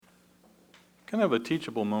Kind of a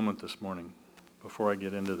teachable moment this morning before I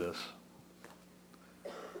get into this.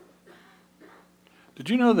 Did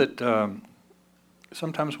you know that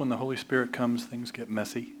sometimes when the Holy Spirit comes, things get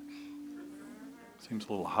messy? Seems a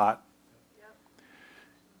little hot.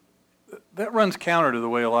 That runs counter to the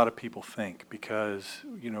way a lot of people think, because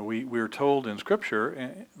we're told in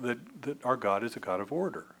Scripture that our God is a God of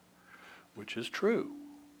order, which is true.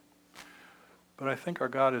 But I think our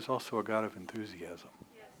God is also a God of enthusiasm.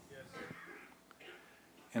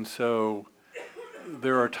 And so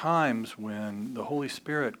there are times when the Holy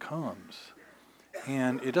Spirit comes,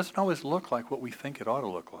 and it doesn't always look like what we think it ought to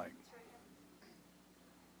look like.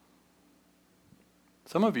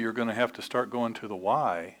 Some of you are going to have to start going to the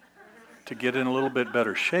Y to get in a little bit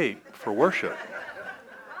better shape for worship.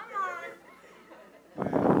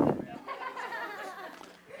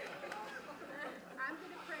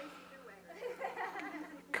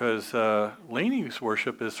 Because Lainey's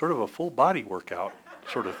worship is sort of a full body workout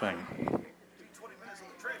sort of thing. 20 minutes on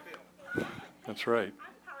the treadmill. That's right. I'm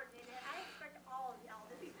coordinated. I expect all of y'all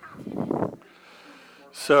to be powerful.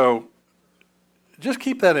 So just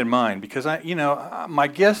keep that in mind, because my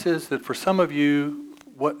guess is that for some of you,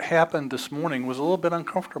 what happened this morning was a little bit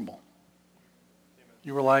uncomfortable.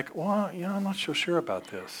 You were like, well, I'm not so sure about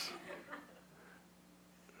this.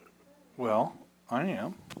 Well, I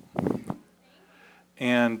am.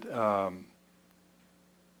 And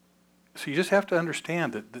so you just have to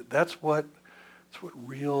understand that that's what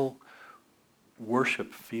real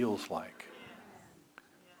worship feels like,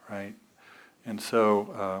 right? And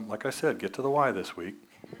so, like I said, get to the Y this week,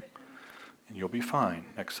 and you'll be fine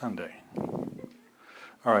next Sunday.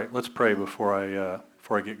 All right, let's pray before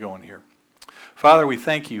I get going here. Father, we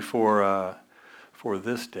thank you for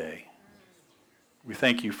this day. We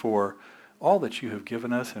thank you for all that you have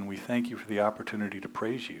given us, and we thank you for the opportunity to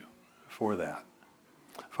praise you for that.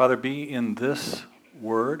 Father, be in this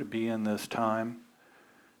word, be in this time,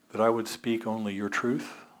 that I would speak only your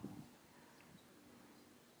truth.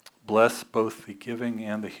 Bless both the giving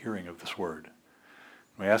and the hearing of this word.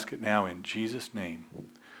 We ask it now in Jesus' name.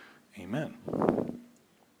 Amen.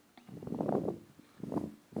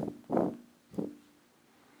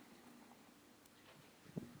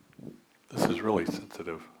 This is really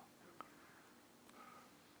sensitive.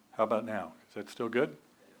 How about now? Is that still good?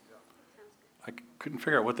 I couldn't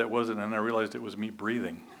figure out what that was, and then I realized it was me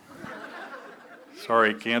breathing.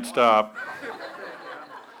 Sorry, can't stop.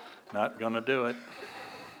 Not going to do it.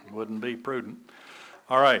 Wouldn't be prudent.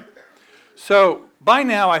 All right. So by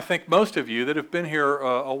now, I think most of you that have been here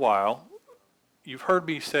a while, you've heard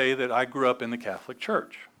me say that I grew up in the Catholic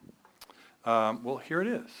Church. Well, here it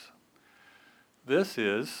is. This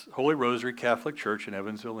is Holy Rosary Catholic Church in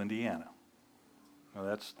Evansville, Indiana.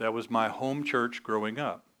 Now that was my home church growing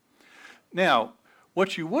up. Now,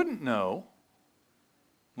 what you wouldn't know,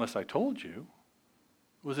 unless I told you,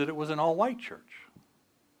 was that it was an all-white church.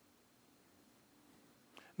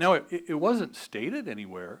 Now, it wasn't stated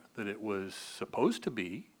anywhere that it was supposed to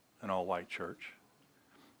be an all-white church.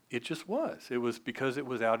 It just was. It was because it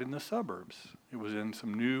was out in the suburbs. It was in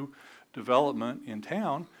some new development in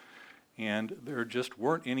town, and there just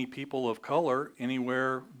weren't any people of color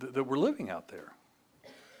anywhere that were living out there.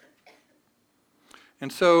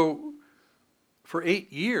 And so, for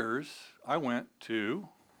 8 years, I went to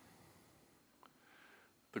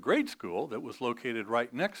the grade school that was located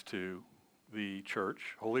right next to the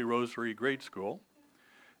church, Holy Rosary Grade School.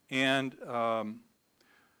 And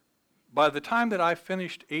by the time that I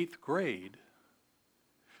finished 8th grade,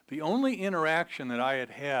 the only interaction that I had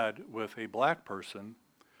had with a black person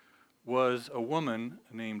was a woman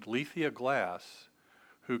named Lethea Glass,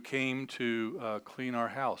 who came to clean our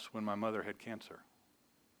house when my mother had cancer.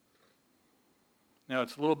 Now,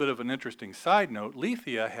 it's a little bit of an interesting side note.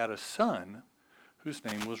 Lethea had a son whose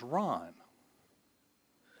name was Ron.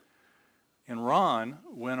 And Ron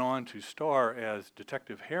went on to star as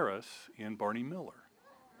Detective Harris in Barney Miller.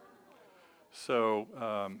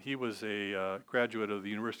 So he was a graduate of the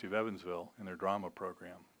University of Evansville in their drama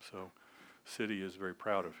program. So the city is very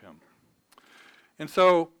proud of him. And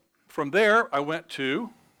so from there, I went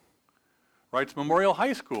to Wrights Memorial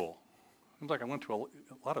High School. Seems like I went to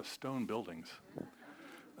a lot of stone buildings.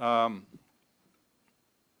 And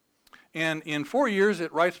in 4 years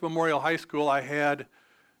at Wrights Memorial High School, I had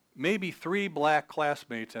maybe 3 black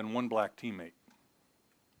classmates and 1 black teammate.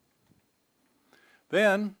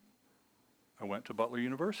 Then I went to Butler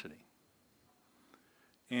University.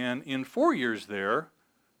 And in 4 years there,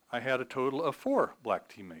 I had a total of 4 black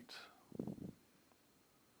teammates.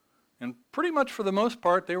 And pretty much for the most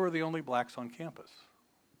part, they were the only blacks on campus.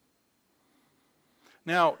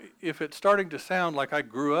 Now, if it's starting to sound like I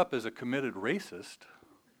grew up as a committed racist,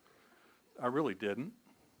 I really didn't.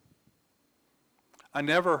 I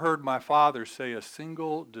never heard my father say a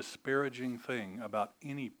single disparaging thing about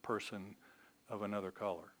any person of another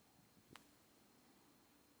color.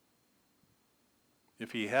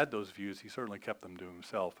 If he had those views, he certainly kept them to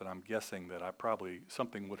himself, and I'm guessing that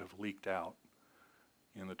something would have leaked out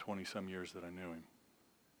in the 20-some years that I knew him.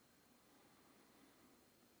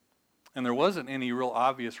 And there wasn't any real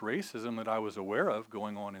obvious racism that I was aware of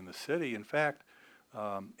going on in the city. In fact,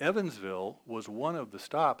 Evansville was one of the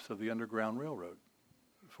stops of the Underground Railroad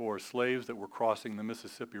for slaves that were crossing the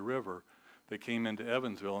Mississippi River. They came into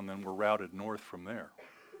Evansville and then were routed north from there.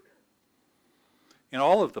 And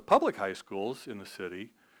all of the public high schools in the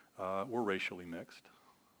city were racially mixed.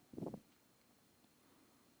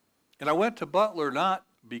 And I went to Butler not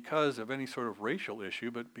because of any sort of racial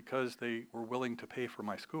issue, but because they were willing to pay for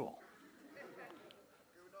my school.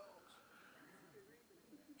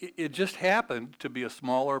 It just happened to be a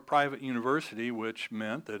smaller private university, which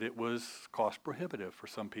meant that it was cost prohibitive for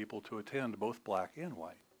some people to attend, both black and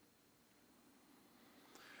white.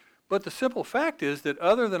 But the simple fact is that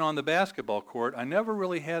other than on the basketball court, I never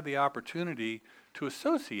really had the opportunity to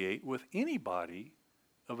associate with anybody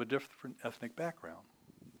of a different ethnic background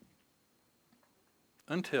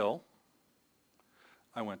until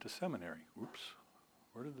I went to seminary. Oops,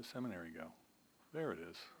 where did the seminary go? There it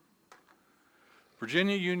is.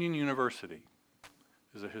 Virginia Union University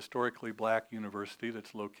is a historically black university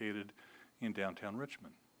that's located in downtown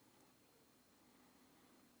Richmond.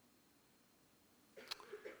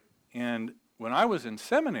 And when I was in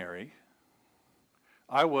seminary,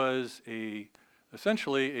 I was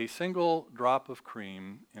essentially a single drop of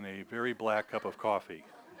cream in a very black cup of coffee.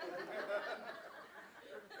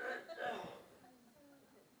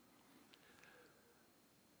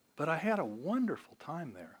 But I had a wonderful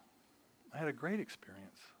time there. I had a great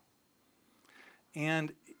experience.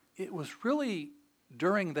 And it was really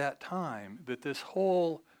during that time that this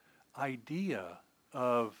whole idea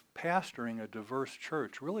of pastoring a diverse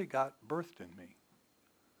church really got birthed in me.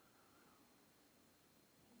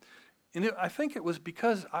 And I think it was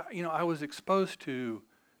because I was exposed to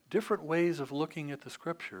different ways of looking at the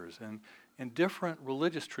scriptures and different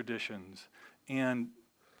religious traditions and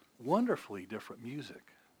wonderfully different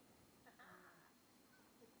music.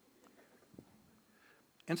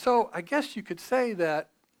 And so I guess you could say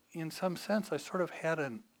that in some sense I sort of had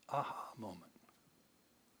an aha moment.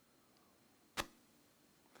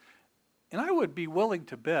 And I would be willing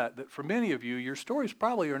to bet that for many of you, your stories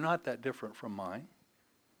probably are not that different from mine.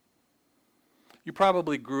 You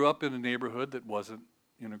probably grew up in a neighborhood that wasn't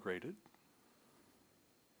integrated.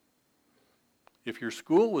 If your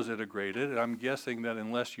school was integrated, I'm guessing that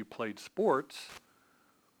unless you played sports,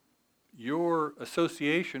 your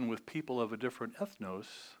association with people of a different ethnos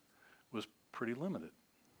was pretty limited.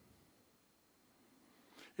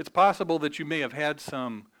 It's possible that you may have had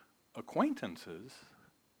some acquaintances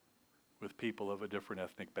with people of a different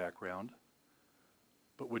ethnic background,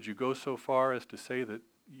 but would you go so far as to say that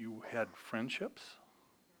you had friendships?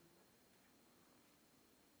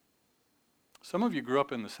 Some of you grew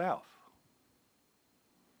up in the South,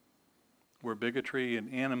 where bigotry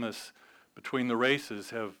and animus between the races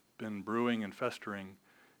have been brewing and festering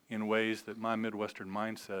in ways that my Midwestern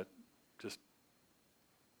mindset just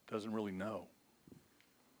doesn't really know.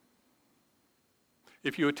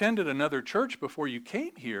 If you attended another church before you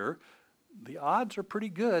came here, the odds are pretty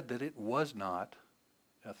good that it was not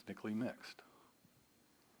ethnically mixed.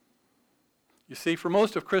 You see, for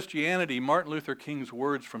most of Christianity, Martin Luther King's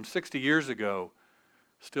words from 60 years ago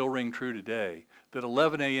still ring true today, that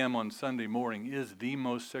 11 a.m. on Sunday morning is the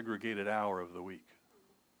most segregated hour of the week.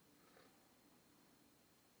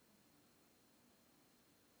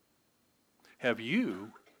 Have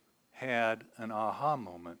you had an aha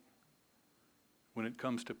moment when it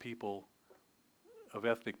comes to people of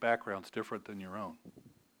ethnic backgrounds different than your own?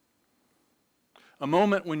 A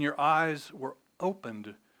moment when your eyes were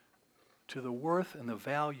opened to the worth and the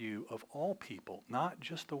value of all people, not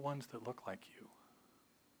just the ones that look like you.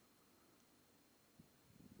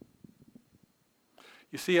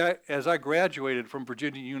 You see, as I graduated from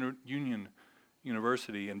Virginia Union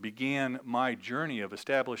University and began my journey of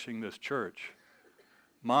establishing this church,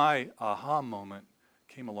 my aha moment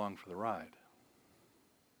came along for the ride.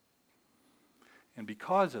 And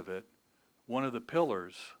because of it, one of the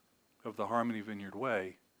pillars of the Harmony Vineyard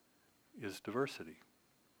Way is diversity.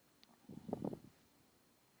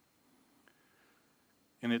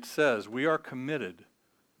 And it says, we are committed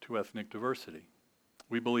to ethnic diversity.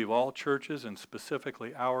 We believe all churches, and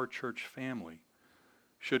specifically our church family,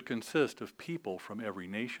 should consist of people from every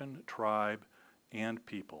nation, tribe, and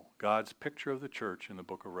people. God's picture of the church in the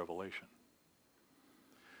book of Revelation.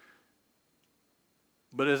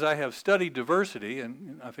 But as I have studied diversity,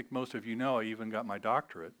 and I think most of you know I even got my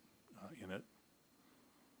doctorate in it,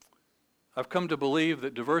 I've come to believe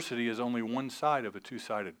that diversity is only one side of a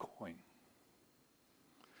two-sided coin.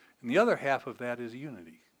 And the other half of that is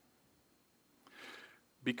unity.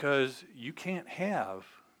 Because you can't have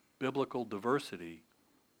biblical diversity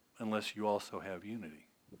unless you also have unity.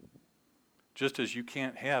 Just as you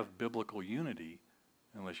can't have biblical unity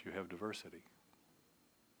unless you have diversity.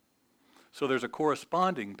 So there's a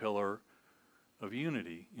corresponding pillar of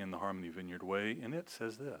unity in the Harmony Vineyard way, and it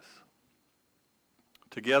says this: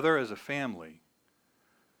 together as a family,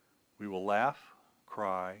 we will laugh,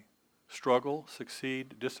 cry, struggle,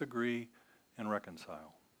 succeed, disagree, and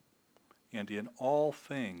reconcile. And in all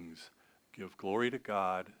things, give glory to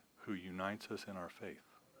God who unites us in our faith.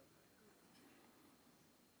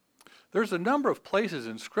 There's a number of places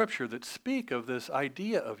in Scripture that speak of this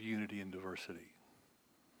idea of unity and diversity.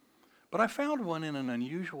 But I found one in an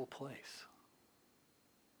unusual place.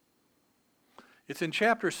 It's in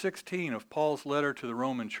chapter 16 of Paul's letter to the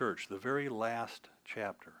Roman church, the very last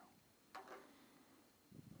chapter.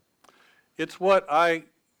 It's what I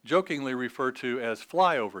jokingly refer to as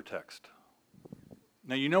flyover text.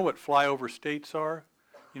 Now, you know what flyover states are?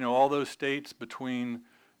 You know, all those states between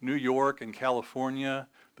New York and California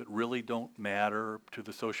that really don't matter to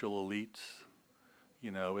the social elites. You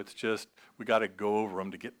know, it's just, we got to go over them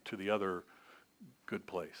to get to the other good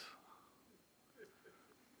place.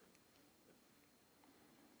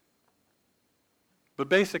 But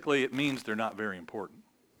basically, it means they're not very important.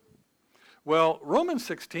 Well, Romans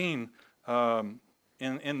 16, in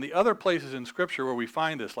the other places in Scripture where we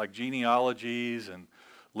find this, like genealogies and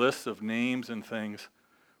lists of names and things,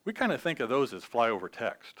 we kind of think of those as flyover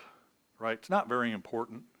text, right? It's not very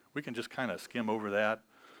important. We can just kind of skim over that.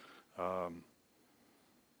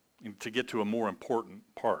 To get to a more important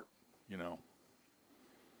part, you know.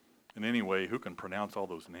 And anyway, who can pronounce all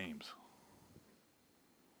those names?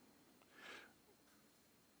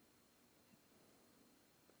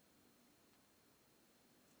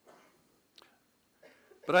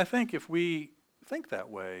 But I think if we think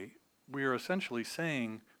that way, we are essentially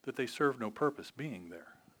saying that they serve no purpose being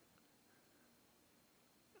there.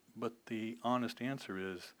 But the honest answer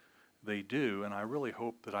is they do, and I really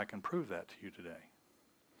hope that I can prove that to you today.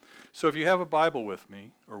 So if you have a Bible with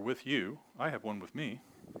me, or with you, I have one with me.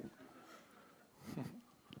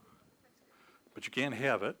 But you can't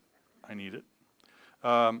have it. I need it.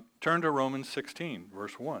 Turn to Romans 16,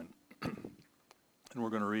 verse 1. And we're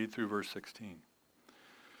going to read through verse 16.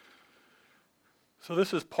 So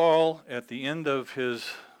this is Paul at the end of his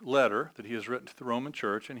letter that he has written to the Roman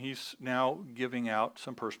church, and he's now giving out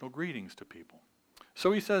some personal greetings to people.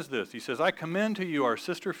 So he says this. He says, I commend to you our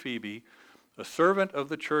sister Phoebe, a servant of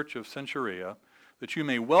the church of Cenchrea, that you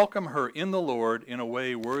may welcome her in the Lord in a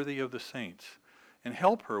way worthy of the saints, and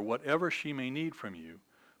help her whatever she may need from you,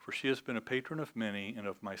 for she has been a patron of many and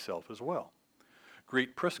of myself as well.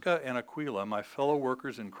 Greet Prisca and Aquila, my fellow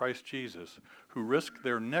workers in Christ Jesus, who risked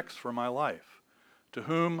their necks for my life, to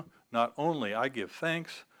whom not only I give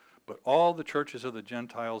thanks, but all the churches of the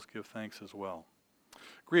Gentiles give thanks as well.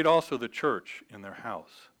 Greet also the church in their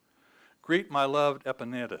house. Greet my loved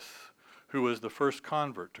Epaenetus, who was the first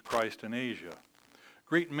convert to Christ in Asia.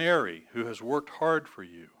 Greet Mary, who has worked hard for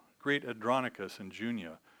you. Greet Andronicus and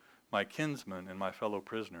Junia, my kinsmen and my fellow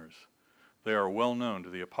prisoners. They are well known to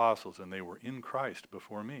the apostles, and they were in Christ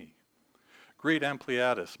before me. Greet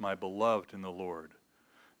Ampliatus, my beloved in the Lord.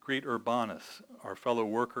 Greet Urbanus, our fellow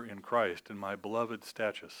worker in Christ, and my beloved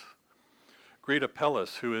Stachys. Greet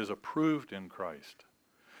Apelles, who is approved in Christ.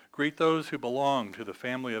 Greet those who belong to the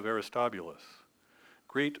family of Aristobulus.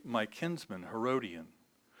 Greet my kinsman Herodian.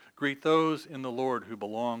 Greet those in the Lord who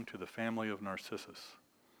belong to the family of Narcissus.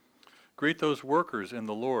 Greet those workers in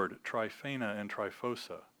the Lord, Tryphena and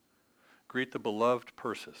Tryphosa. Greet the beloved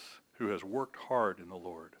Persis, who has worked hard in the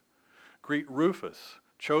Lord. Greet Rufus,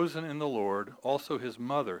 chosen in the Lord, also his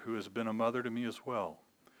mother, who has been a mother to me as well.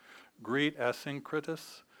 Greet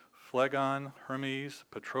Asyncritus, Phlegon, Hermes,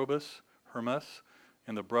 Patrobas, Hermas,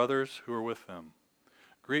 and the brothers who are with them.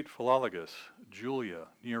 Greet Philologus, Julia,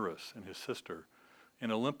 Nereus, and his sister,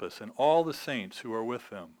 and Olympus, and all the saints who are with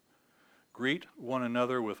them. Greet one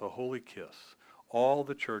another with a holy kiss. All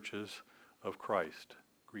the churches of Christ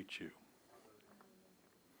greet you.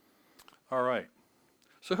 All right.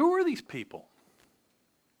 So who are these people?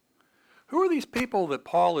 Who are these people that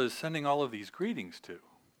Paul is sending all of these greetings to?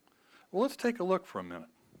 Well, let's take a look for a minute.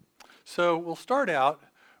 So we'll start out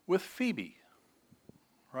with Phoebe.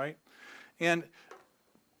 right? And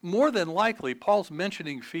more than likely, Paul's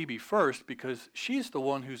mentioning Phoebe first because she's the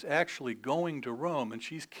one who's actually going to Rome, and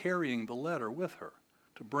she's carrying the letter with her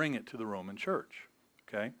to bring it to the Roman church,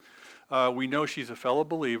 okay? We know she's a fellow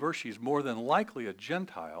believer. She's more than likely a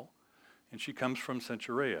Gentile, and she comes from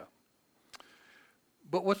Caesarea.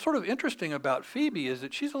 But what's sort of interesting about Phoebe is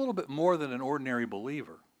that she's a little bit more than an ordinary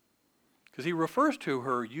believer, because he refers to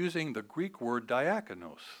her using the Greek word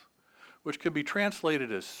diakonos, which can be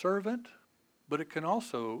translated as servant, but it can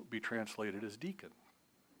also be translated as deacon.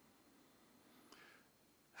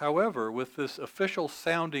 However, with this official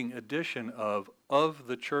sounding addition of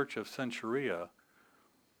the church of Caesarea,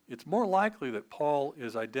 it's more likely that Paul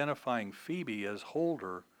is identifying Phoebe as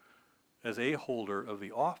a holder of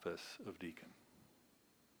the office of deacon.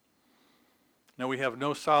 Now, we have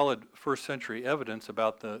no solid first century evidence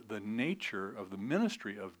about the nature of the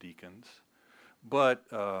ministry of deacons, but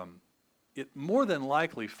it more than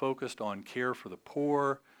likely focused on care for the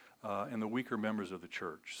poor and the weaker members of the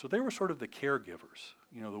church. So they were sort of the caregivers,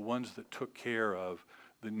 the ones that took care of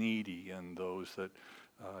the needy and those that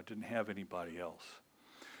didn't have anybody else.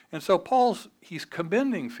 And so he's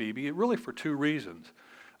commending Phoebe really for two reasons.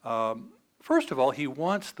 First of all, he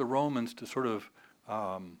wants the Romans to sort of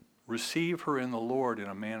receive her in the Lord in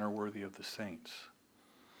a manner worthy of the saints.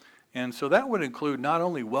 And so that would include not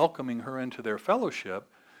only welcoming her into their fellowship,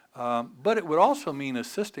 but it would also mean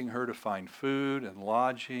assisting her to find food and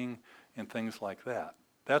lodging and things like that.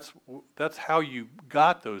 That's how you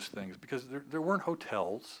got those things, because there weren't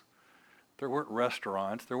hotels, there weren't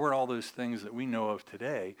restaurants, there weren't all those things that we know of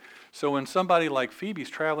today. So when somebody like Phoebe's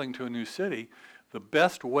traveling to a new city, the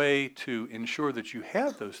best way to ensure that you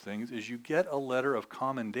have those things is you get a letter of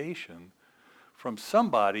commendation from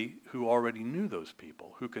somebody who already knew those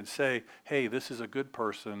people, who can say, hey, this is a good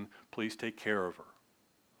person, please take care of her.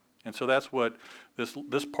 And so that's what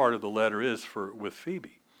this part of the letter is with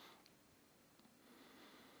Phoebe.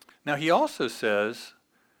 Now he also says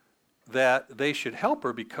that they should help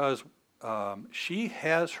her because she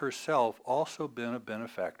has herself also been a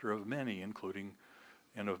benefactor of many, including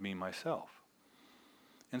and of me myself.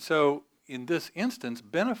 And so in this instance,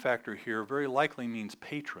 benefactor here very likely means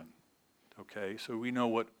patron. Okay, so we know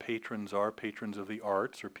what patrons are. Patrons of the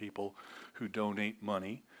arts are people who donate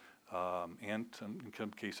money and in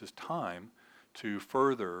some cases time to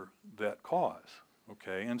further that cause.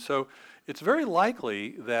 Okay, and so it's very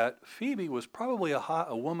likely that Phoebe was probably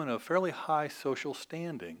a woman of fairly high social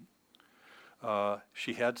standing.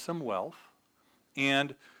 She had some wealth,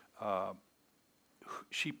 and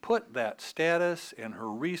she put that status and her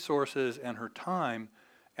resources and her time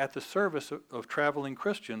at the service of traveling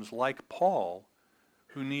Christians like Paul,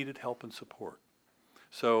 who needed help and support.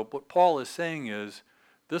 So what Paul is saying is,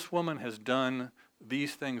 this woman has done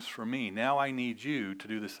these things for me. Now I need you to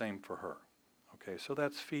do the same for her. Okay, so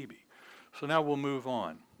that's Phoebe. So now we'll move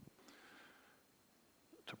on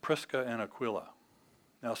to Prisca and Aquila.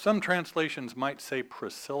 Now some translations might say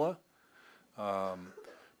Priscilla.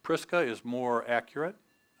 Prisca is more accurate.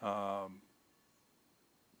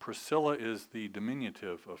 Priscilla is the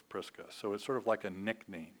diminutive of Prisca, so it's sort of like a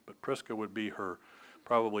nickname, but Prisca would be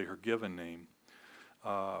probably her given name.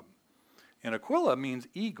 And Aquila means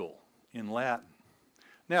eagle in Latin.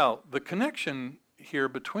 Now, the connection here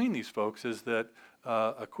between these folks is that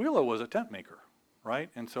Aquila was a tent maker, right?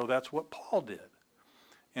 And so that's what Paul did.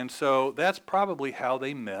 And so that's probably how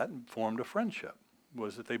they met and formed a friendship,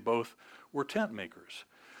 was that they both were tent makers.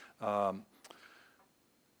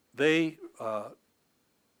 They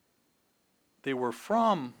were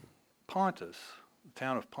from Pontus, the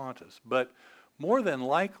town of Pontus, but more than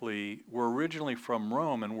likely were originally from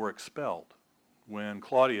Rome and were expelled when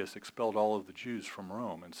Claudius expelled all of the Jews from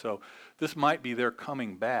Rome. And so this might be their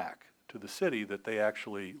coming back to the city that they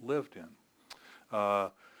actually lived in.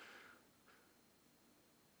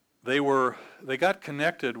 They got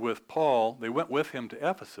connected with Paul. They went with him to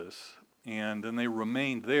Ephesus, and then they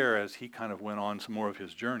remained there as he kind of went on some more of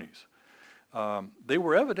his journeys. They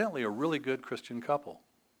were evidently a really good Christian couple.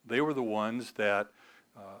 They were the ones that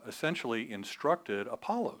essentially instructed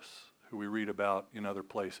Apollos, who we read about in other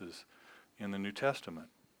places in the New Testament.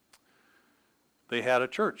 They had a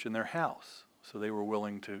church in their house, so they were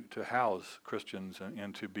willing to house Christians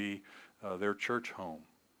and to be their church home.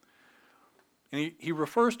 And he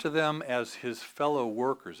refers to them as his fellow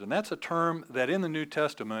workers, and that's a term that in the New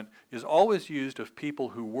Testament is always used of people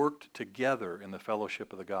who worked together in the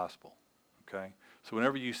fellowship of the gospel. Okay? So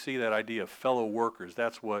whenever you see that idea of fellow workers,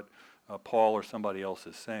 that's what Paul or somebody else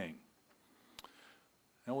is saying.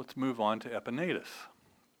 Now let's move on to Epaenetus.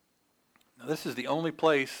 Now this is the only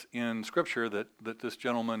place in Scripture that this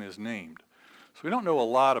gentleman is named. So we don't know a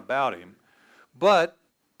lot about him, but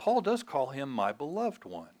Paul does call him my beloved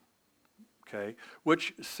one, okay,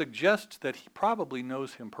 which suggests that he probably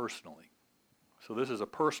knows him personally. So this is a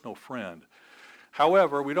personal friend.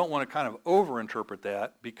 However, we don't want to kind of overinterpret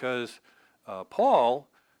that because Paul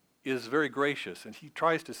is very gracious and he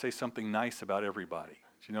tries to say something nice about everybody.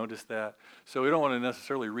 Did you notice that? So we don't want to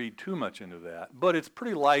necessarily read too much into that, but it's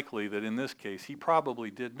pretty likely that in this case he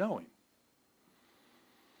probably did know him.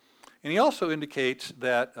 And he also indicates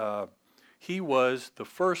that he was the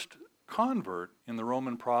first convert in the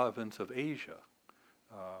Roman province of Asia,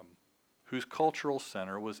 whose cultural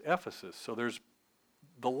center was Ephesus. So there's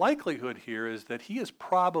the likelihood here is that he is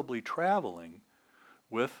probably traveling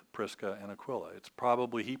with Prisca and Aquila.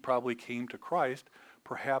 He probably came to Christ,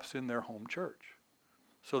 perhaps in their home church.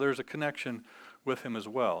 So there's a connection with him as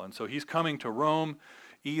well. And so he's coming to Rome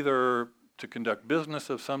either to conduct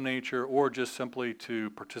business of some nature or just simply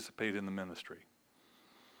to participate in the ministry.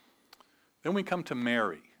 Then we come to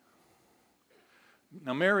Mary.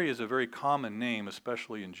 Now Mary is a very common name,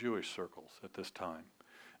 especially in Jewish circles at this time.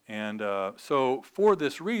 And so for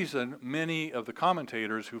this reason, many of the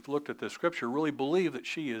commentators who've looked at this scripture really believe that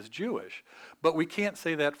she is Jewish. But we can't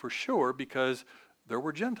say that for sure because there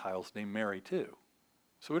were Gentiles named Mary too.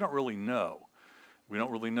 So we don't really know. We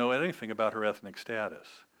don't really know anything about her ethnic status.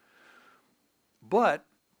 But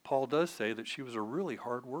Paul does say that she was a really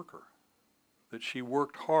hard worker, that she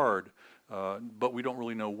worked hard, but we don't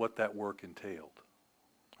really know what that work entailed.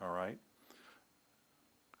 All right?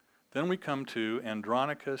 Then we come to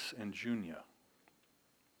Andronicus and Junia.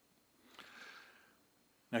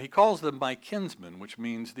 Now he calls them my kinsmen, which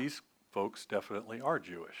means these folks definitely are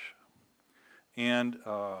Jewish. And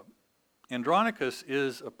Andronicus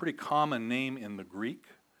is a pretty common name in the Greek,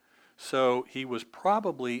 so he was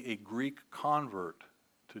probably a Greek convert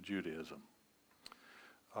to Judaism.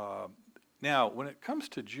 Now, when it comes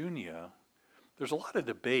to Junia, there's a lot of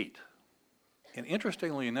debate. And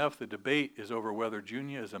interestingly enough, the debate is over whether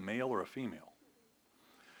Junia is a male or a female.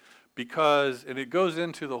 And it goes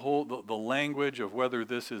into the language of whether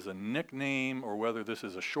this is a nickname or whether this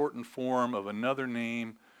is a shortened form of another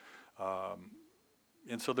name.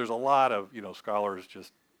 And so there's a lot of, scholars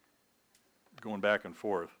just going back and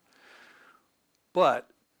forth. But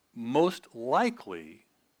most likely,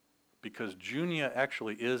 because Junia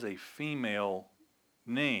actually is a female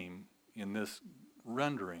name in this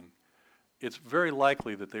rendering, it's very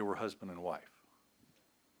likely that they were husband and wife.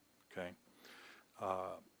 Okay?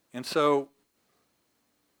 And so,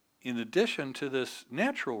 in addition to this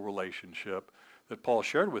natural relationship that Paul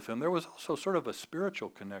shared with them, there was also sort of a spiritual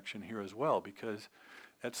connection here as well, because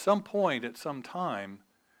at some point, at some time,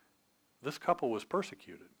 this couple was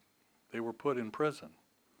persecuted. They were put in prison.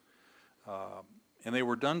 And they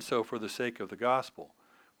were done so for the sake of the gospel.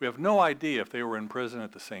 We have no idea if they were in prison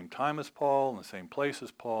at the same time as Paul, in the same place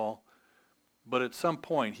as Paul, but at some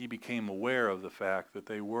point he became aware of the fact that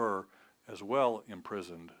they were as well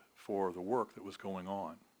imprisoned for the work that was going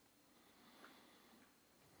on.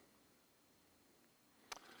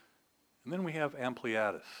 And then we have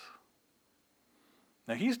Ampliatus.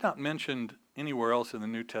 Now he's not mentioned anywhere else in the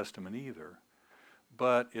New Testament either,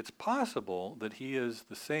 but it's possible that he is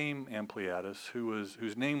the same Ampliatus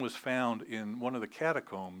whose name was found in one of the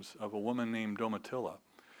catacombs of a woman named Domitilla.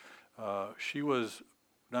 She was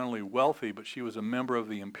not only wealthy, but she was a member of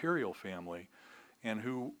the imperial family and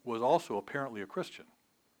who was also apparently a Christian.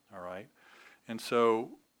 All right? And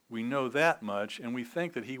so we know that much, and we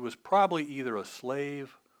think that he was probably either a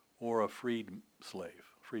slave or a freedman.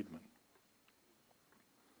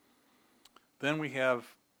 Then we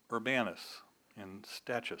have Urbanus and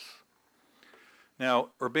Stachys. Now,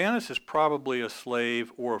 Urbanus is probably a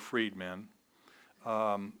slave or a freedman,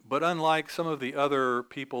 but unlike some of the other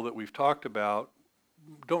people that we've talked about,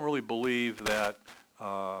 don't really believe that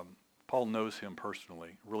Paul knows him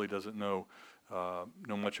personally, really doesn't know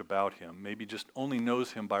much about him, maybe just only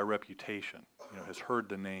knows him by reputation, has heard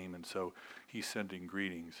the name, and so he's sending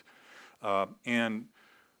greetings. And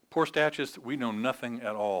poor Stachys, we know nothing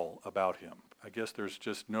at all about him. I guess there's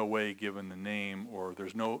just no way, given the name, or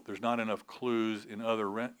there's not enough clues in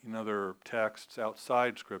other texts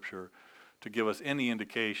outside Scripture to give us any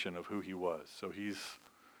indication of who he was. So he's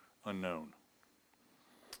unknown.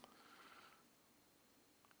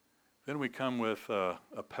 Then we come with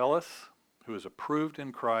Apelles, who is approved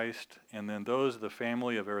in Christ, and then those of the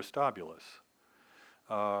family of Aristobulus.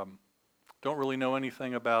 Don't really know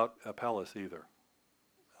anything about Apelles either.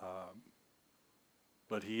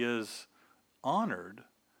 But he is honored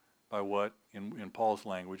by what, in Paul's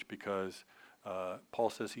language, because Paul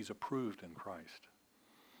says he's approved in Christ.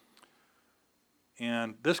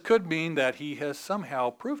 And this could mean that he has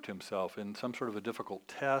somehow proved himself in some sort of a difficult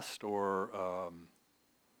test, or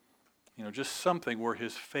just something where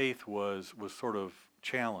his faith was sort of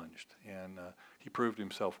challenged, and he proved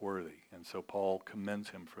himself worthy. And so Paul commends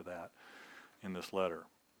him for that in this letter.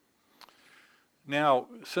 Now,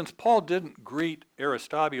 since Paul didn't greet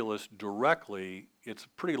Aristobulus directly, it's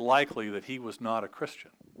pretty likely that he was not a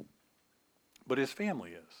Christian, but his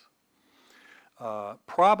family is.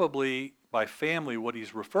 Probably by family, what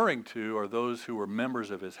he's referring to are those who were members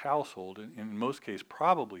of his household, and in most cases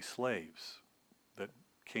probably slaves that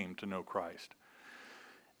came to know Christ.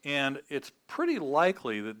 And it's pretty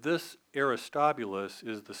likely that this Aristobulus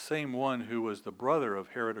is the same one who was the brother of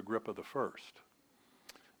Herod Agrippa I.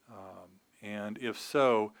 And if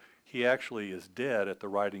so, he actually is dead at the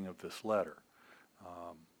writing of this letter.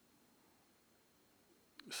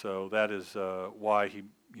 So that is why he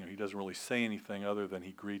doesn't really say anything other than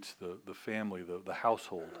he greets the family, the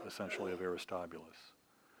household, essentially, of Aristobulus.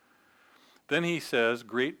 Then he says,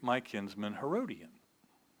 "Greet my kinsman Herodian.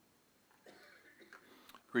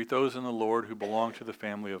 Greet those in the Lord who belong to the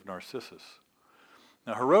family of Narcissus."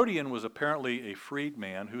 Now, Herodian was apparently a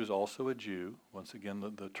freedman who is also a Jew. Once again,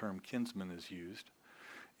 the term kinsman is used.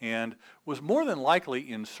 And was more than likely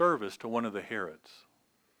in service to one of the Herods.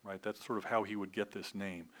 Right? That's sort of how he would get this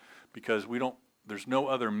name. Because there's no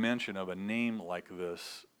other mention of a name like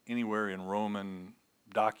this anywhere in Roman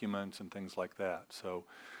documents and things like that. So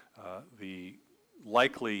the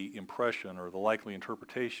likely impression or the likely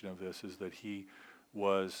interpretation of this is that he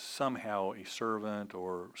was somehow a servant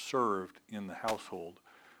or served in the household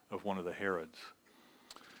of one of the Herods.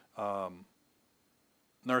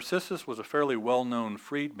 Narcissus was a fairly well-known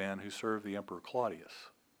freedman who served the Emperor Claudius.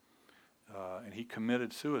 And he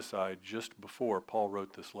committed suicide just before Paul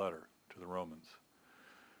wrote this letter to the Romans.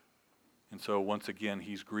 And so once again,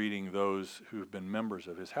 he's greeting those who have been members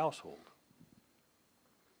of his household.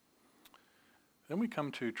 Then we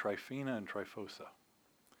come to Tryphena and Tryphosa.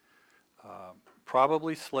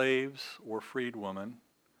 Probably slaves or freed women,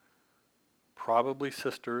 probably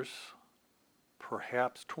sisters,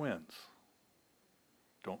 perhaps twins.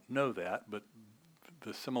 Don't know that, but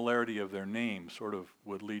the similarity of their names sort of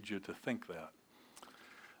would lead you to think that.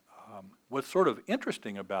 What's sort of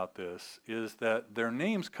interesting about this is that their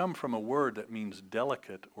names come from a word that means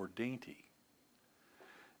delicate or dainty.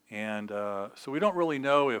 And so we don't really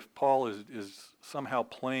know if Paul is somehow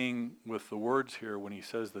playing with the words here when he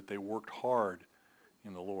says that they worked hard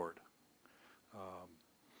in the Lord.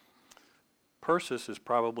 Persis is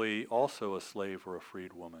probably also a slave or a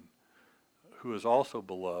freed woman who is also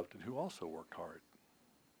beloved and who also worked hard.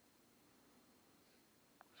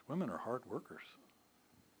 Women are hard workers.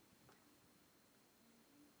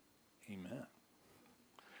 Amen.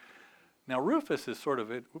 Now Rufus is sort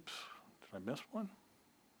of it. Oops, did I miss one?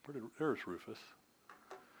 There's Rufus.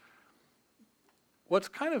 What's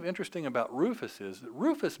kind of interesting about Rufus is that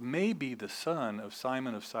Rufus may be the son of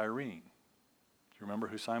Simon of Cyrene. Do you remember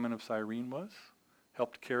who Simon of Cyrene was?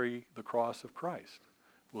 Helped carry the cross of Christ.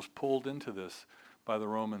 Was pulled into this by the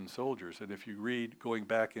Roman soldiers. And if you read, going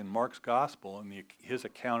back in Mark's gospel and his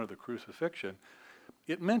account of the crucifixion,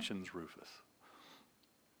 it mentions Rufus.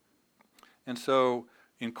 And so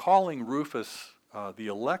in calling Rufus the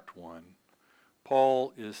elect one,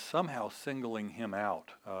 Paul is somehow singling him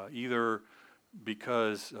out, either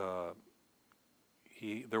because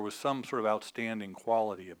there was some sort of outstanding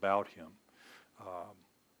quality about him.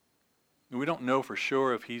 We don't know for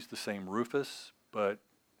sure if he's the same Rufus, but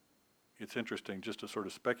it's interesting just to sort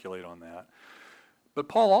of speculate on that. But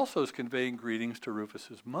Paul also is conveying greetings to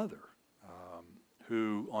Rufus's mother,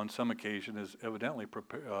 who on some occasion has evidently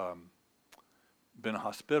been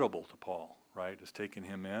hospitable to Paul, right? Has taken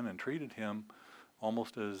him in and treated him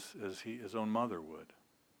almost as his own mother would.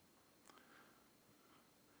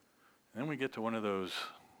 And then we get to one of those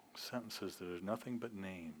sentences that is nothing but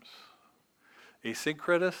names.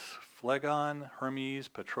 Asyncritus, Phlegon, Hermes,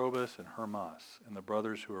 Patrobas, and Hermas, and the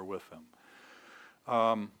brothers who are with them.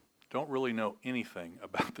 Don't really know anything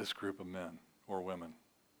about this group of men or women.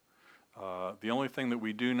 The only thing that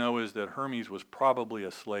we do know is that Hermes was probably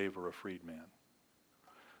a slave or a freedman.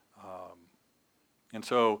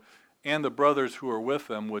 And the brothers who are with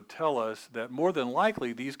them would tell us that more than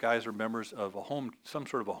likely these guys are members of some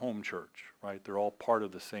sort of a home church, right? They're all part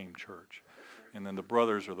of the same church. And then the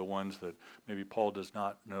brothers are the ones that maybe Paul does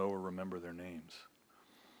not know or remember their names.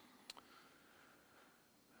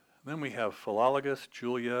 Then we have Philologus,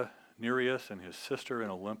 Julia, Nereus, and his sister in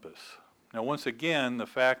Olympus. Now, once again, the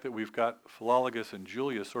fact that we've got Philologus and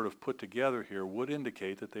Julia sort of put together here would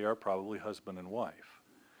indicate that they are probably husband and wife.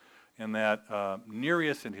 And that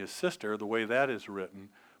Nereus and his sister, the way that is written,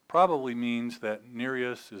 probably means that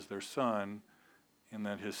Nereus is their son, and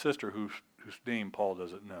that his sister, whose name Paul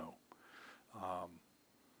doesn't know.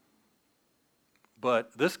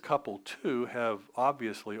 But this couple, too, have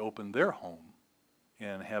obviously opened their home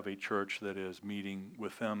and have a church that is meeting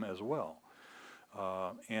with them as well.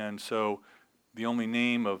 And so the only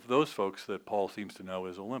name of those folks that Paul seems to know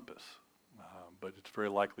is Olympus. But it's very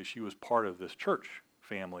likely she was part of this church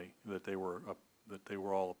family that they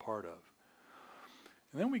were all a part of.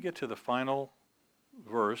 And then we get to the final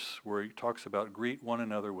verse where he talks about greet one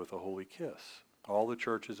another with a holy kiss. All the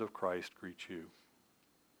churches of Christ greet you.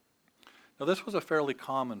 Now this was a fairly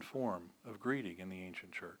common form of greeting in the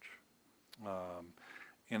ancient church,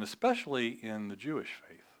 and especially in the Jewish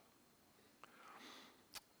faith.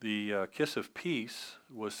 The kiss of peace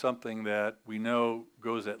was something that we know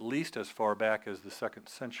goes at least as far back as the 2nd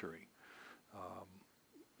century.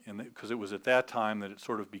 Because it was at that time that it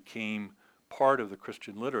sort of became part of the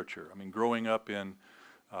Christian literature. I mean, growing up in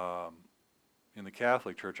the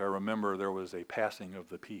Catholic Church, I remember there was a passing of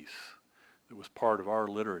the peace that was part of our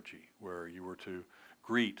liturgy, where you were to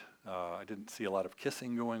greet. I didn't see a lot of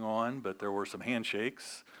kissing going on, but there were some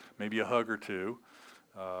handshakes, maybe a hug or two.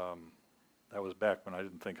 That was back when I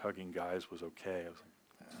didn't think hugging guys was okay. I was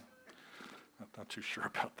like, not too sure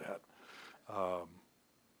about that.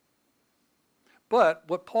 But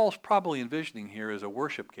what Paul's probably envisioning here is a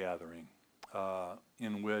worship gathering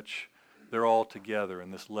in which they're all together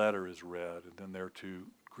and this letter is read, and then they're to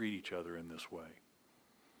greet each other in this way.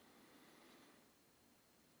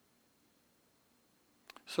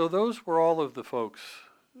 So those were all of the folks,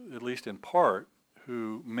 at least in part,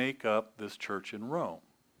 who make up this church in Rome.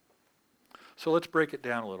 So let's break it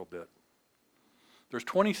down a little bit. There's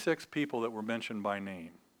 26 people that were mentioned by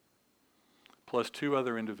name, plus 2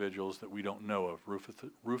 other individuals that we don't know of,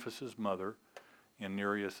 Rufus's mother and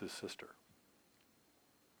Nereus' sister.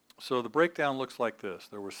 So the breakdown looks like this.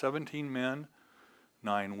 There were 17 men,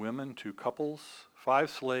 9 women, 2 couples, 5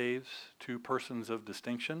 slaves, 2 persons of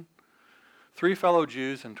distinction, 3 fellow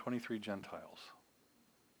Jews, and 23 Gentiles.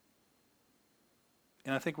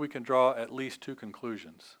 And I think we can draw at least 2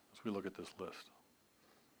 conclusions as we look at this list.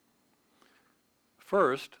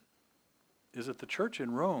 First is that the church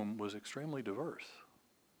in Rome was extremely diverse.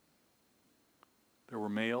 There were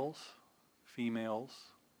males, females,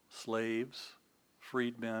 slaves,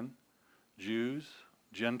 freedmen, Jews,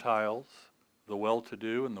 Gentiles, the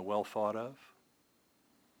well-to-do and the well-thought of.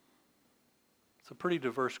 It's a pretty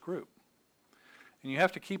diverse group. And you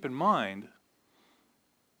have to keep in mind,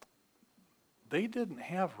 they didn't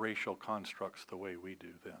have racial constructs the way we do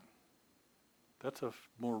then. That's a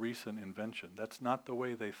more recent invention. That's not the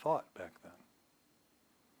way they thought back then.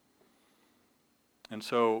 And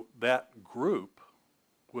so that group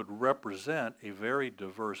would represent a very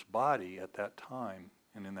diverse body at that time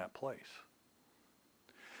and in that place.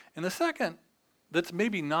 And the second, that's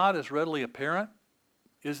maybe not as readily apparent,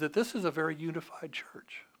 is that this is a very unified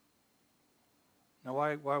church. Now,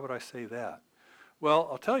 why would I say that? Well,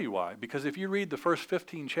 I'll tell you why. Because if you read the first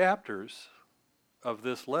 15 chapters of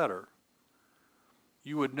this letter,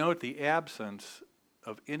 you would note the absence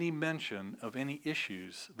of any mention of any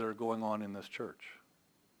issues that are going on in this church.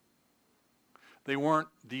 They weren't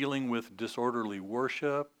dealing with disorderly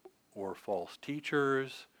worship or false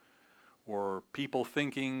teachers or people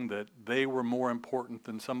thinking that they were more important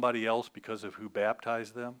than somebody else because of who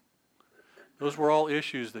baptized them. Those were all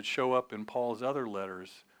issues that show up in Paul's other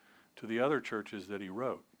letters to the other churches that he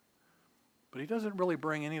wrote. But he doesn't really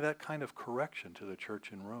bring any of that kind of correction to the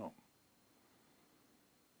church in Rome.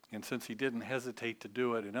 And since he didn't hesitate to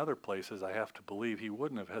do it in other places, I have to believe he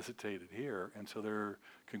wouldn't have hesitated here. And so their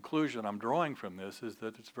conclusion I'm drawing from this is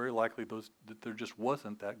that it's very likely that there just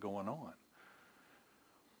wasn't that going on.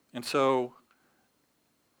 And so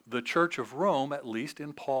the Church of Rome, at least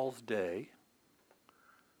in Paul's day,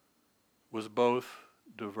 was both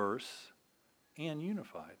diverse and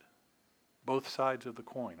unified. Both sides of the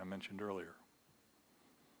coin I mentioned earlier.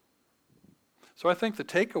 So I think the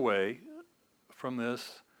takeaway from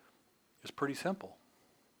this is pretty simple.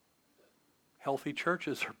 Healthy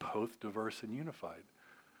churches are both diverse and unified.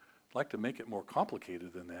 I'd like to make it more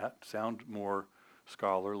complicated than that, sound more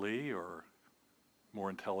scholarly or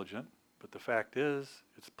more intelligent, but the fact is,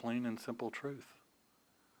 it's plain and simple truth.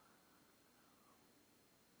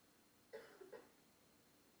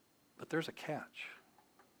 But there's a catch.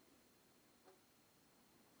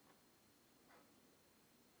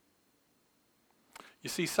 You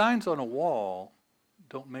see, signs on a wall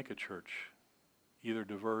don't make a church either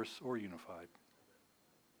diverse or unified.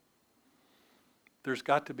 There's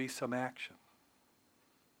got to be some action.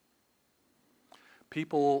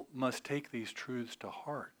 People must take these truths to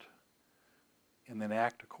heart and then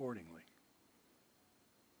act accordingly.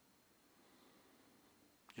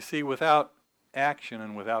 You see, without action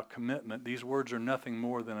and without commitment, these words are nothing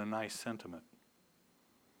more than a nice sentiment,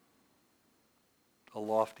 a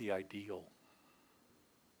lofty ideal.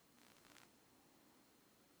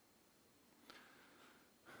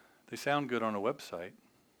 They sound good on a website,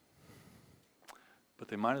 but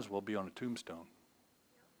they might as well be on a tombstone.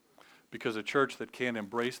 Because a church that can't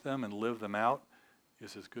embrace them and live them out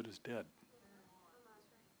is as good as dead.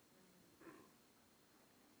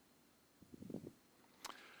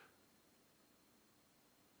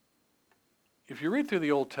 If you read through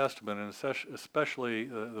the Old Testament, and especially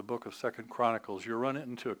the book of 2 Chronicles, you'll run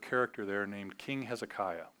into a character there named King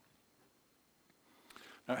Hezekiah.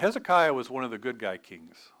 Now, Hezekiah was one of the good guy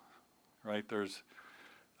kings, right?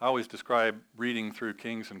 I always describe reading through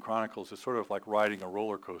Kings and Chronicles as sort of like riding a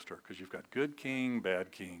roller coaster, because you've got good king,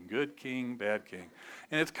 bad king, good king, bad king.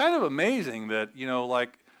 And it's kind of amazing that,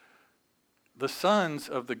 like the sons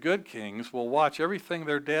of the good kings will watch everything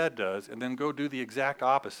their dad does and then go do the exact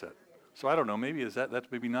opposite. So I don't know, maybe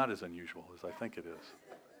that's maybe not as unusual as I think it is.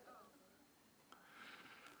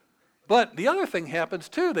 But the other thing happens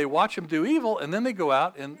too. They watch them do evil, and then they go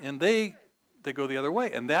out and they go the other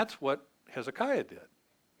way. And that's what Hezekiah did,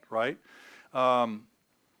 right?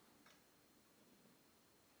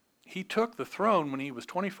 He took the throne when he was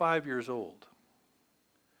 25 years old.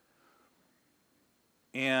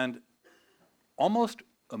 And almost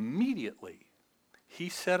immediately, he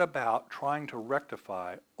set about trying to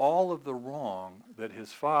rectify all of the wrong that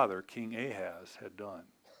his father, King Ahaz, had done.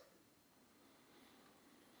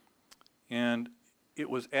 And it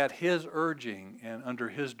was at his urging and under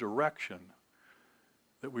his direction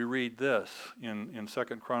that we read this in 2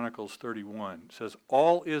 Chronicles 31. It says,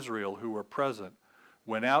 all Israel who were present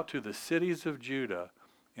went out to the cities of Judah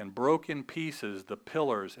and broke in pieces the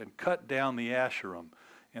pillars and cut down the Asherim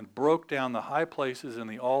and broke down the high places and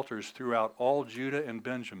the altars throughout all Judah and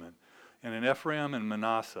Benjamin and in Ephraim and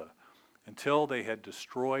Manasseh until they had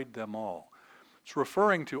destroyed them all. It's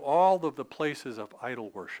referring to all of the places of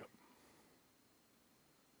idol worship.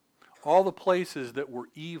 All the places that were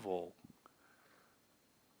evil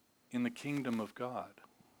in the kingdom of God,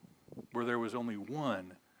 where there was only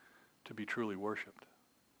one to be truly worshipped.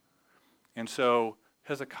 And so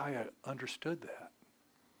Hezekiah understood that.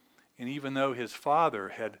 And even though his father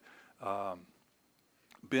had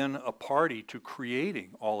been a party to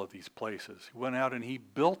creating all of these places, he went out and he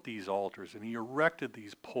built these altars and he erected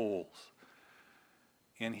these poles.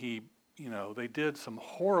 And they did some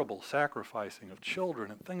horrible sacrificing of children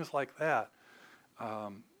and things like that.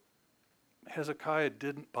 Hezekiah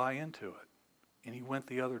didn't buy into it, and he went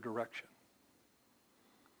the other direction.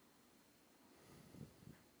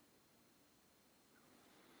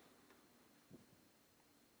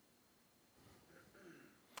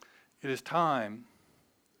 It is time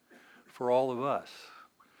for all of us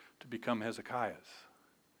to become Hezekiahs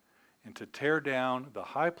and to tear down the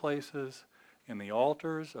high places and the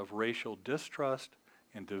altars of racial distrust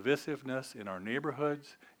and divisiveness in our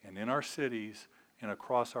neighborhoods and in our cities and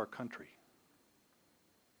across our country.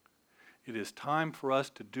 It is time for us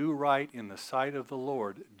to do right in the sight of the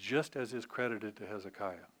Lord, just as is credited to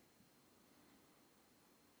Hezekiah.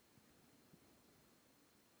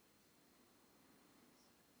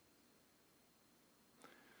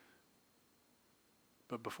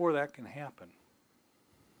 But before that can happen,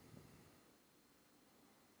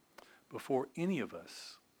 before any of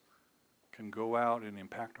us can go out and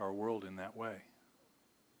impact our world in that way,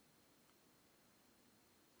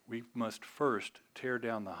 we must first tear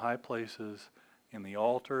down the high places and the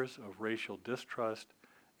altars of racial distrust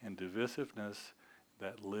and divisiveness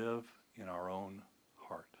that live in our own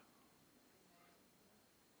heart.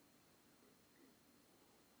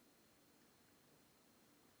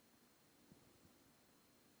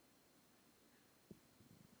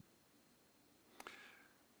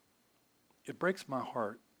 It breaks my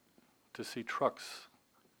heart to see trucks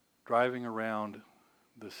driving around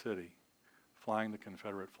the city flying the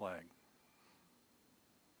Confederate flag.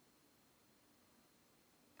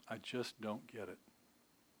 I just don't get it.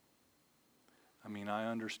 I mean,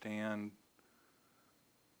 I understand,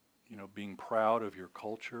 being proud of your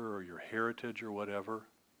culture or your heritage or whatever.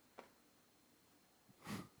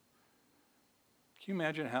 Can you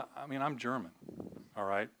imagine I'm German, all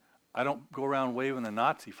right? I don't go around waving the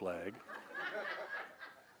Nazi flag.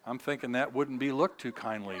 I'm thinking that wouldn't be looked too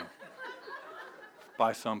kindly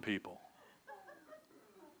by some people.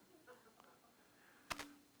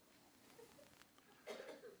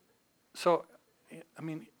 So,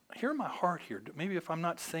 hear my heart here. Maybe if I'm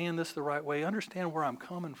not saying this the right way, understand where I'm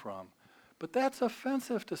coming from. But that's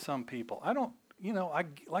offensive to some people. I don't,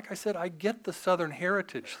 like I said, I get the Southern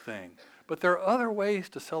heritage thing. But there are other ways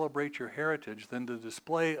to celebrate your heritage than the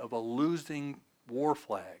display of a losing war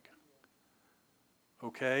flag.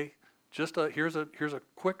 Okay? Here's a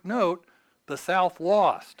quick note. The South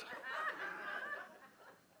lost.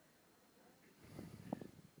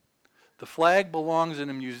 The flag belongs in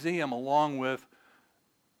a museum along with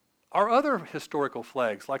our other historical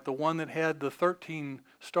flags, like the one that had the 13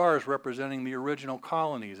 stars representing the original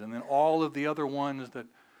colonies, and then all of the other ones that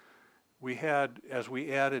we had as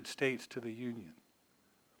we added states to the Union.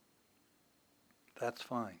 That's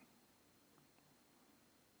fine.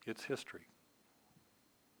 It's history.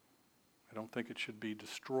 I don't think it should be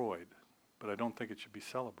destroyed, but I don't think it should be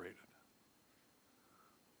celebrated.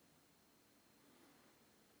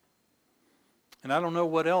 And I don't know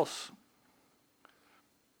what else,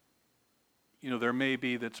 there may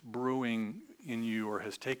be that's brewing in you or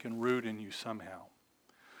has taken root in you somehow.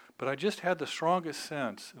 But I just had the strongest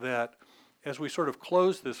sense that as we sort of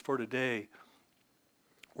close this for today,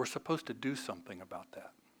 we're supposed to do something about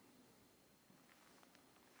that.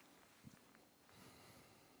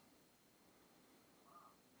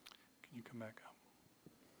 Can you come back up?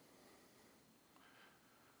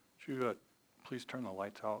 Would you please turn the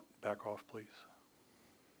lights out, back off, please?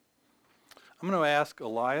 I'm going to ask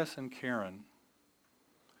Elias and Karen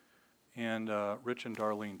and Rich and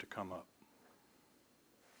Darlene to come up.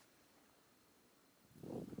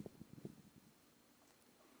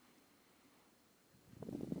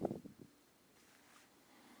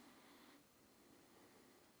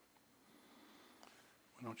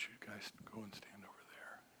 Why don't you guys go and stand over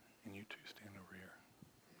there, and you two stand over here.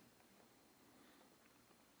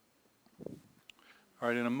 All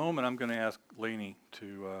right, in a moment I'm going to ask Lainey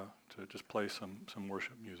to just play some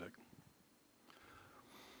worship music.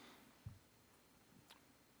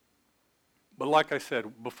 But like I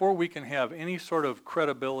said, before we can have any sort of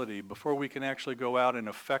credibility, before we can actually go out and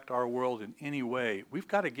affect our world in any way, we've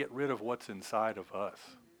got to get rid of what's inside of us.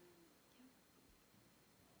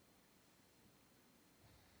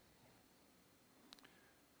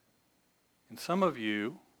 And some of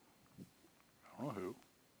you, I don't know who,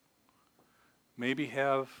 maybe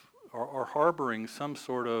have or are harboring some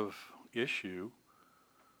sort of issue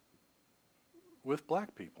with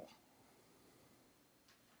black people.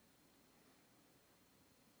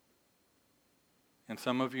 And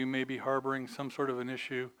some of you may be harboring some sort of an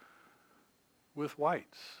issue with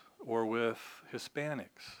whites or with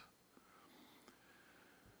Hispanics.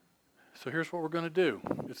 So here's what we're going to do.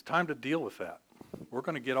 It's time to deal with that. We're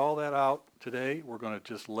going to get all that out today. We're going to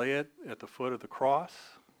just lay it at the foot of the cross.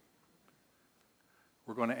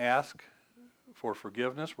 We're going to ask for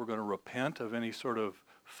forgiveness. We're going to repent of any sort of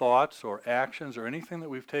thoughts or actions or anything that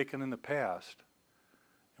we've taken in the past.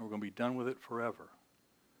 And we're going to be done with it forever.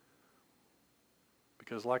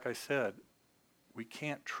 Because like I said, we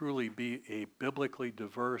can't truly be a biblically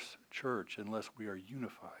diverse church unless we are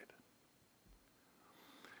unified.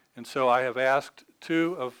 And so I have asked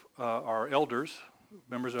two of our elders,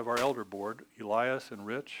 members of our elder board, Elias and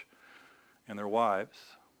Rich, and their wives,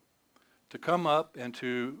 to come up and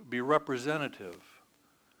to be representative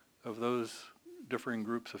of those differing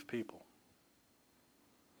groups of people.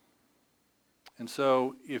 And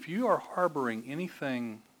so if you are harboring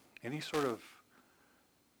anything, any sort of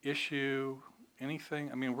issue, anything,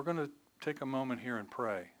 we're going to take a moment here and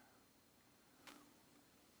pray.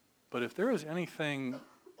 But if there is anything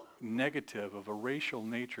negative of a racial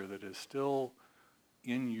nature that is still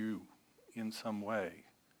in you in some way,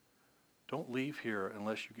 don't leave here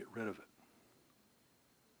unless you get rid of it.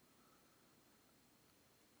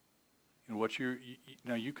 And what you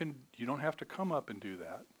don't have to come up and do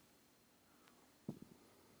that.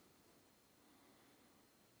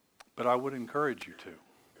 But I would encourage you to.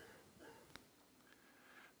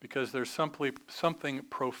 Because there's something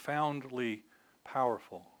profoundly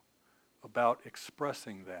powerful about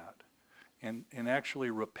expressing that and actually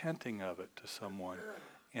repenting of it to someone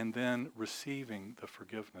and then receiving the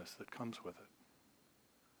forgiveness that comes with it.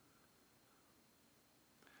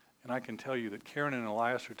 And I can tell you that Karen and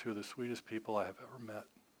Elias are two of the sweetest people I have ever met.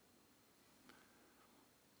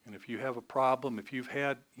 And if you have a problem, if you've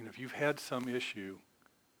had some issue,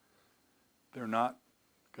 they're not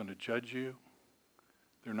going to judge you.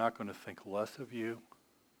 They're not going to think less of you.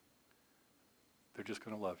 They're just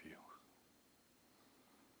going to love you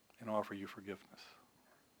and offer you forgiveness.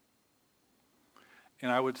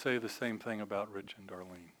 And I would say the same thing about Rich and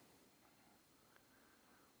Darlene.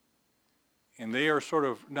 And they are sort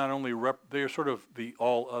of not only they are sort of the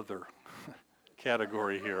all other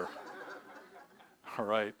category here. All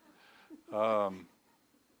right. I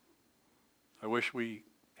wish we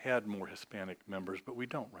had more Hispanic members, but we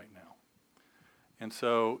don't right now. And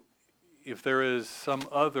so if there is some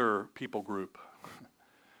other people group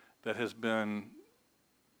that has been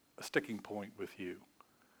a sticking point with you,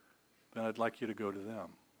 then I'd like you to go to them.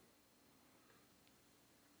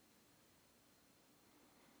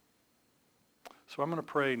 So I'm going to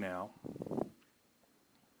pray now and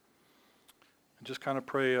just kind of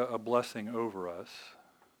pray a blessing over us.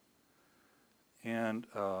 And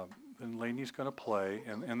then Lainey's going to play,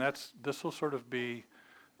 and this will sort of be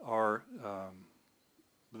our,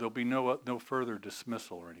 there'll be no further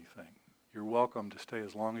dismissal or anything. You're welcome to stay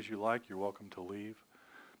as long as you like. You're welcome to leave.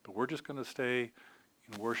 But we're just going to stay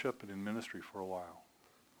in worship and in ministry for a while.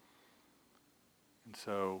 And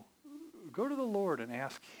so go to the Lord and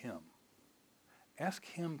ask Him. Ask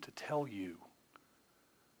Him to tell you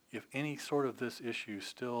if any sort of this issue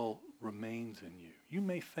still remains in you. You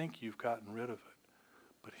may think you've gotten rid of it,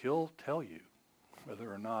 but He'll tell you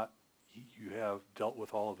whether or not you have dealt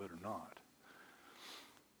with all of it or not.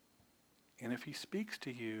 And if He speaks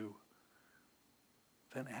to you,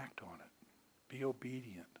 then act on it. Be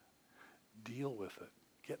obedient. Deal with it.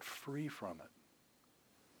 Get free from it.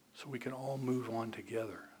 So we can all move on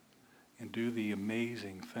together and do the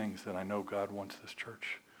amazing things that I know God wants this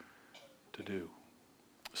church to do.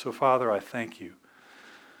 So Father, I thank you.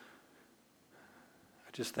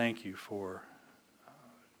 I just thank you for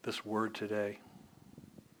this word today.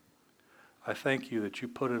 I thank you that you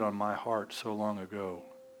put it on my heart so long ago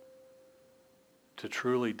to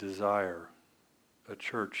truly desire a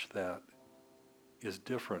church that is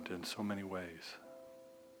different in so many ways.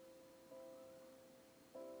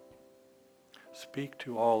 Speak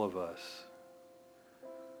to all of us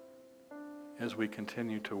as we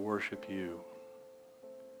continue to worship you,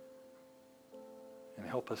 and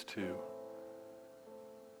help us to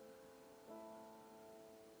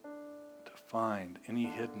find any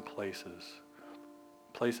hidden places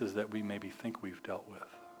that we maybe think we've dealt with,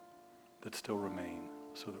 that still remain,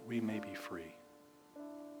 so that we may be free.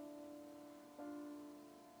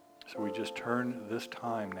 So we just turn this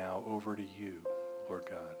time now over to you, Lord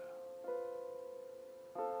God.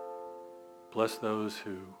 Bless those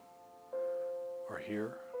who are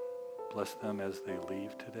here. Bless them as they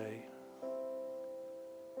leave today.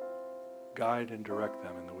 Guide and direct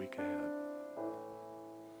them in the week ahead.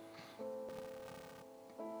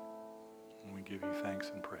 And we give you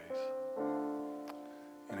thanks and praise.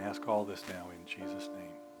 And ask all this now in Jesus'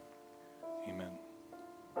 name. Amen.